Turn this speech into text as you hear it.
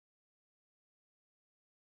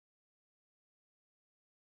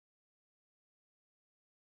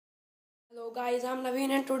Hello guys, I'm Navin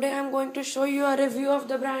and today I'm going to show you a review of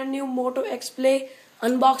the brand new Moto X Play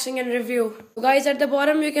unboxing and review. So guys, at the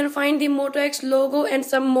bottom you can find the Moto X logo and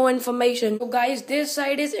some more information. So guys, this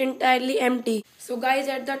side is entirely empty. So guys,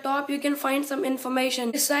 at the top you can find some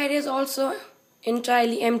information. This side is also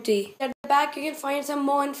entirely empty. At the back you can find some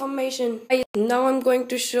more information. Guys, now I'm going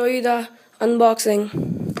to show you the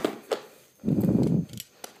unboxing.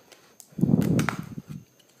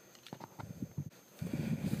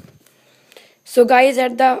 So guys,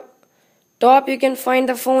 at the top you can find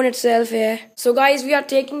the phone itself here. So guys, we are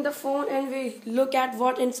taking the phone and we look at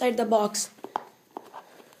what inside the box.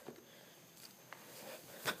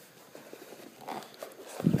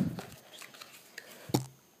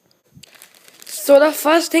 So the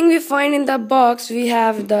first thing we find in the box, we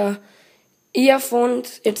have the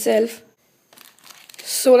earphones itself.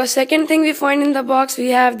 So the second thing we find in the box,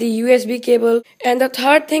 we have the USB cable. And the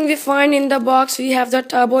third thing we find in the box, we have the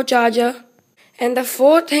turbo charger. And the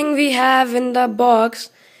fourth thing we have in the box,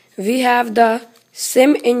 we have the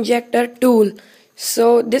SIM injector tool.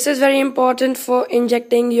 So this is very important for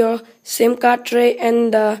injecting your SIM card tray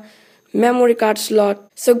and the memory card slot.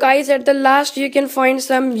 So guys, at the last you can find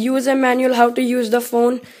some user manual how to use the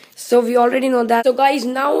phone. So we already know that. So guys,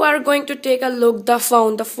 now we are going to take a look the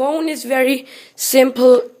phone. The phone is very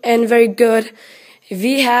simple and very good.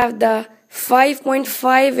 We have the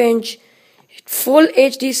 5.5 inch Full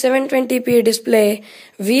HD 720p display.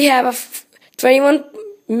 We have a 21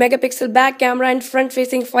 megapixel back camera and front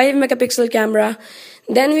facing 5 megapixel camera.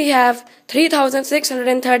 Then we have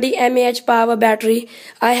 3630 mAh power battery.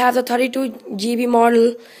 I have the 32 GB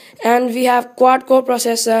model, and we have quad core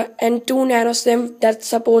processor and 2 nano SIM that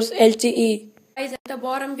supports LTE. Guys, at the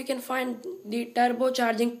bottom we can find the turbo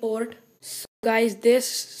charging port. So guys, this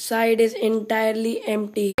side is entirely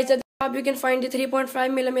empty. Guys, at the top you can find the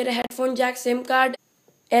 3.5mm headphone jack, SIM card,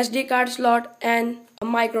 SD card slot and a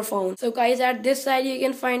microphone. So guys, at this side you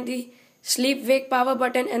can find the sleep wake power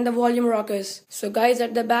button and the volume rockers. So guys,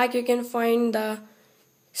 at the back you can find the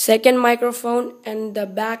second microphone and the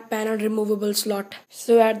back panel removable slot.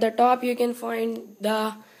 So at the top you can find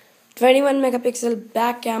the 21 megapixel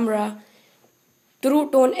back camera, true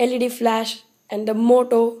tone LED flash and the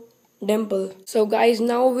Moto dimple. So guys,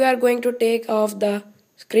 now we are going to take off the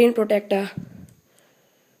screen protector.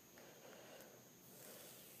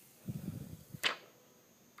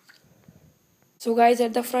 So guys,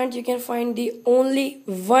 at the front you can find the only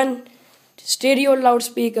one stereo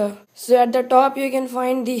loudspeaker. So at the top you can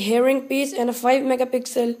find the hearing piece and a 5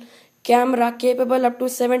 megapixel camera capable up to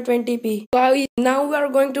 720p. Guys, now we are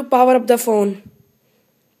going to power up the phone.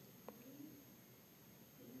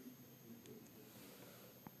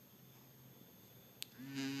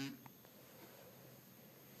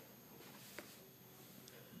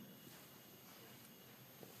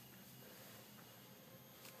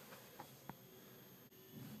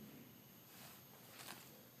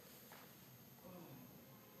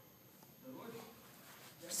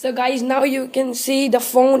 So guys, now you can see the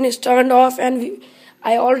phone is turned off, and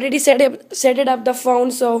I already set it up the phone,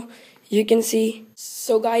 so you can see.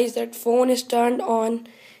 So guys, that phone is turned on.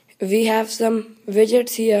 We have some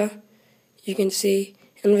widgets here, you can see,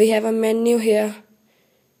 and we have a menu here.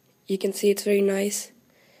 You can see it's very nice.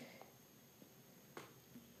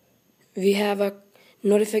 We have a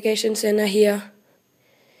notification center here.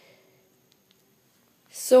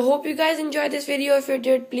 So hope you guys enjoyed this video. If you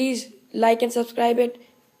did, please like and subscribe it.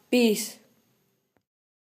 Peace.